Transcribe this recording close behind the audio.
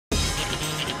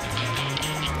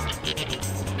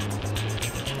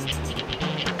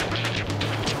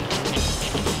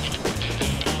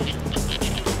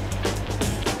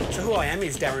I am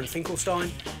is Darren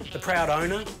Finkelstein, the proud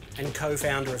owner and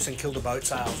co-founder of St Kilda Boat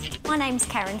Sales. My name's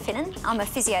Karen Finnan. I'm a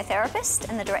physiotherapist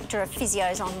and the director of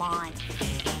Physios Online.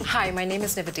 Hi, my name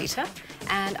is Nivedita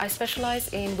and I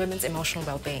specialise in women's emotional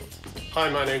well-being. Hi,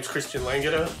 my name's Christian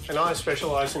Langeder and I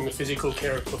specialise in the physical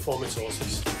care of performance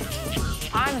horses.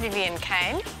 I'm Vivian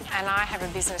Kane and I have a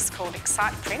business called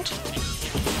Excite Print.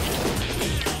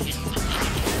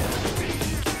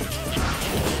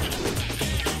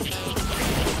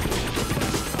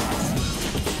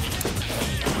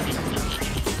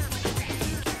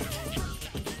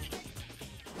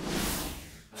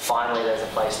 Finally, there's a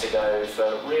place to go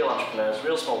for real entrepreneurs,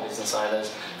 real small business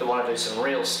owners that want to do some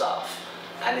real stuff.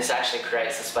 And this actually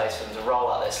creates the space for them to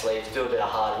roll out their sleeves, do a bit of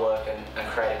hard work and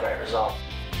create a great result.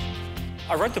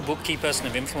 I wrote the book Key Person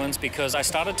of Influence because I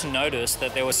started to notice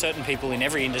that there were certain people in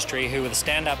every industry who were the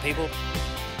standout people.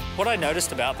 What I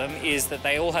noticed about them is that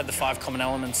they all had the 5 common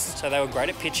elements. So they were great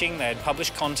at pitching, they'd publish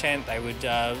content, they would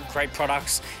create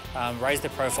products, raise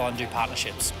their profile and do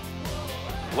partnerships.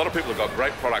 A lot of people have got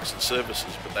great products and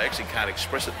services, but they actually can't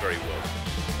express it very well.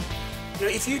 You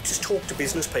know, if you just talk to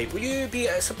business people, you'd be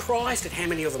surprised at how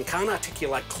many of them can't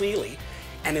articulate clearly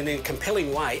and in a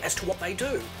compelling way as to what they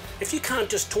do. If you can't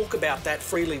just talk about that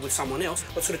freely with someone else,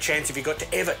 what sort of chance have you got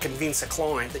to ever convince a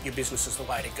client that your business is the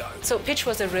way to go? So pitch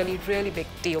was a really, really big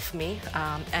deal for me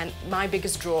and my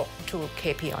biggest draw to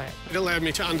KPI. It allowed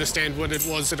me to understand what it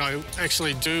was that I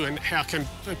actually do and how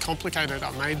complicated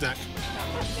I made that.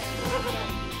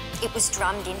 It was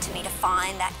drummed into me to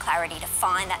find that clarity, to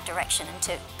find that direction and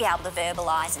to be able to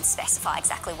verbalise and specify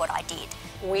exactly what I did.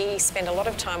 We spend a lot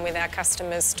of time with our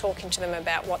customers talking to them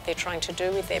about what they're trying to do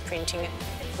with their printing.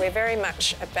 We're very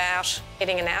much about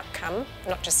getting an outcome,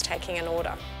 not just taking an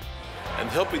order. And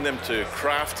helping them to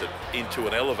craft it into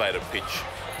an elevator pitch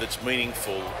that's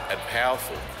meaningful and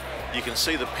powerful. You can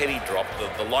see the penny drop,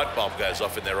 the light bulb goes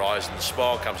off in their eyes and the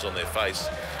smile comes on their face.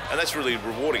 And that's really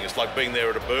rewarding. It's like being there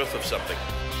at a birth of something.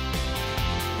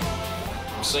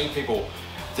 I'm seeing people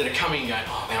that are coming and going,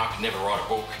 oh man, I could never write a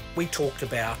book. We talked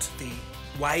about the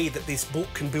way that this book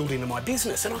can build into my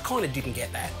business, and I kind of didn't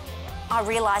get that. I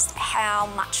realised how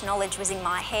much knowledge was in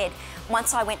my head.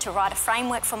 Once I went to write a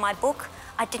framework for my book,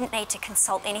 I didn't need to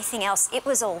consult anything else. It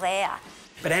was all there.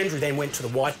 But Andrew then went to the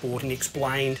whiteboard and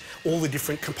explained all the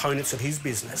different components of his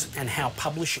business and how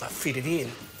publisher fitted in.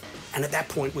 And at that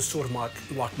point was sort of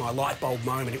like my light bulb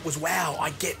moment. It was, wow,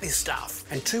 I get this stuff.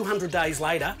 And 200 days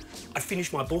later, I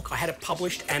finished my book, I had it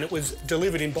published, and it was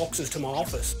delivered in boxes to my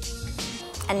office.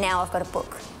 And now I've got a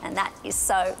book, and that is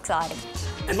so exciting.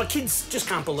 And my kids just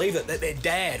can't believe it, that their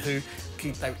dad, who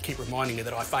they keep reminding me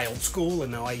that I failed school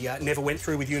and I never went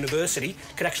through with university,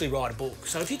 could actually write a book.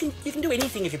 So if you can do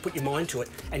anything if you put your mind to it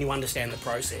and you understand the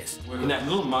process. In that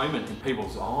little moment in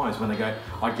people's eyes when they go,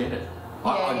 I get it.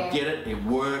 I get it, it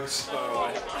works.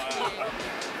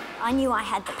 I knew I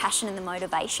had the passion and the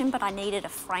motivation, but I needed a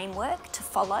framework to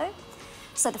follow.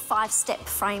 So the 5-step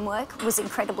framework was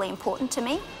incredibly important to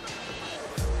me.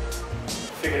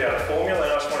 Figured out a formula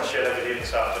and I just want to share that with you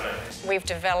this afternoon. We've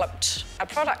developed a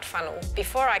product funnel.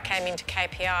 Before I came into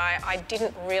KPI, I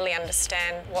didn't really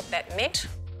understand what that meant.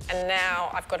 And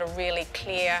now I've got a really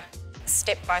clear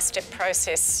step-by-step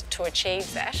process to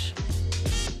achieve that.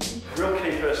 The real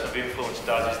key person of influence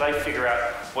does is they figure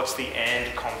out what's the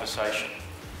and conversation.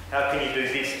 How can you do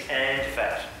this and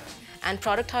that? And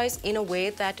productize in a way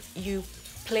that you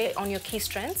play on your key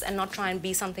strengths and not try and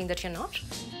be something that you're not.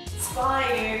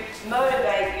 Inspire you,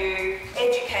 motivate you,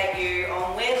 educate you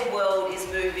on where the world is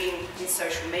moving in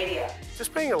social media.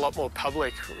 Just being a lot more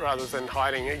public rather than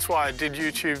hiding. It's why I did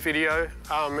YouTube video.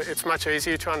 It's much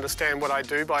easier to understand what I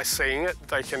do by seeing it.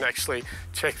 They can actually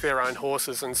check their own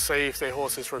horses and see if their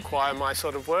horses require my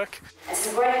sort of work. And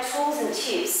some great tools and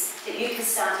tips that you can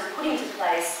start to put into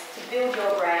place to build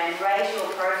your brand, raise your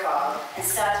profile and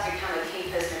start to become a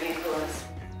key person of influence.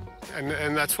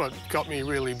 And that's what got me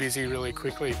really busy really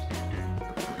quickly.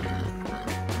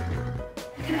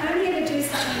 You can only ever do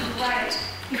something great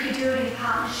if you do it in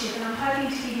partnership, and I'm hoping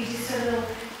to give you just a little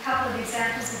couple of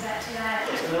examples of that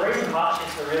today. So the reason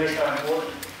partnerships are really so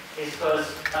important is because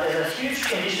there's a huge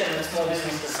condition that small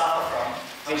businesses suffer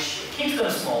from, which keeps them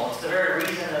small. It's the very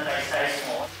reason that they stay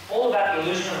small. All about the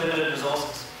illusion of limited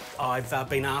resources. I've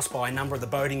been asked by a number of the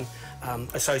boating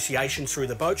associations through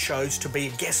the boat shows to be a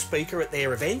guest speaker at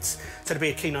their events, so to be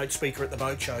a keynote speaker at the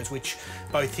boat shows, which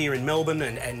both here in Melbourne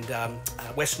and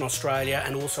Western Australia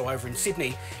and also over in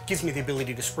Sydney gives me the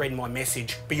ability to spread my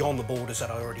message beyond the borders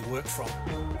that I already work from.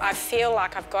 I feel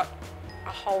like I've got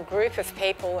a whole group of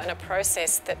people and a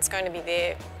process that's going to be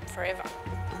there forever.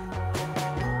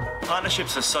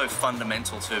 Partnerships are so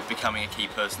fundamental to becoming a key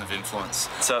person of influence,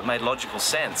 so it made logical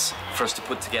sense for us to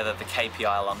put together the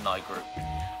KPI alumni group.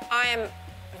 I am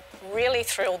really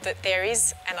thrilled that there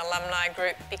is an alumni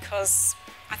group because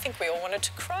I think we all wanted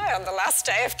to cry on the last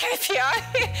day of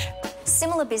KPI.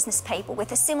 Similar business people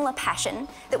with a similar passion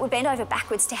that would bend over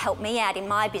backwards to help me out in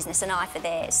my business and I for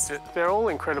theirs. They're all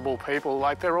incredible people,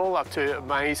 like they're all up to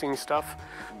amazing stuff.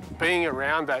 Being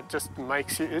around that just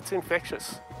makes you, it's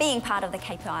infectious. Being part of the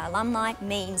KPI alumni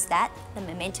means that the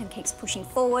momentum keeps pushing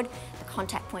forward, the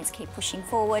contact points keep pushing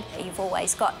forward. You've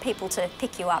always got people to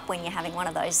pick you up when you're having one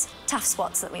of those tough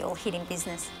spots that we all hit in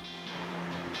business.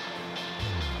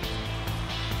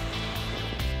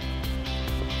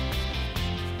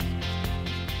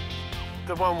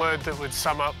 The one word that would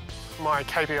sum up my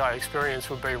KPI experience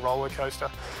would be roller coaster.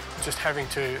 Just having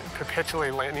to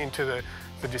perpetually lean into the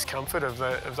discomfort of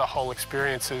the whole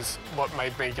experience is what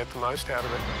made me get the most out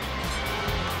of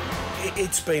it.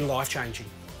 It's been life-changing.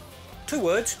 2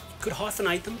 words, could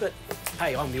hyphenate them, but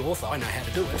hey, I'm the author, I know how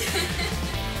to do it.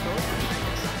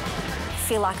 I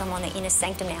feel like I'm on the inner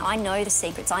sanctum now. I know the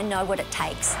secrets, I know what it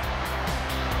takes.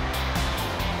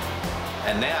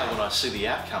 And now when I see the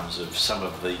outcomes of some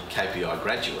of the KPI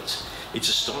graduates, it's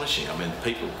astonishing. I mean,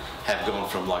 people have gone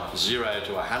from like 0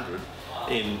 to 100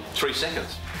 in 3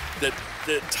 seconds.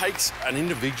 That takes an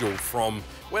individual from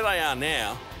where they are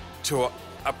now to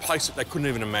a place that they couldn't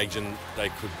even imagine they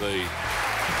could be.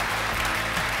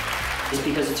 It's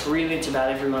because it's about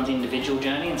everyone's individual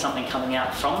journey and something coming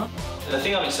out from them. The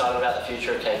thing I'm excited about the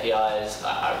future of KPI is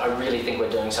I really think we're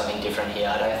doing something different here.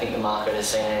 I don't think the market has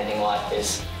seen anything like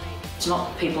this. It's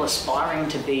not people aspiring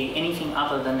to be anything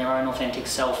other than their own authentic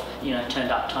self, you know, turned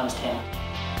up times 10.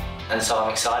 And so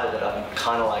I'm excited that I'm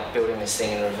kind of like building this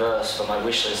thing in reverse for my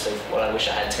wish list of what I wish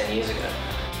I had 10 years ago.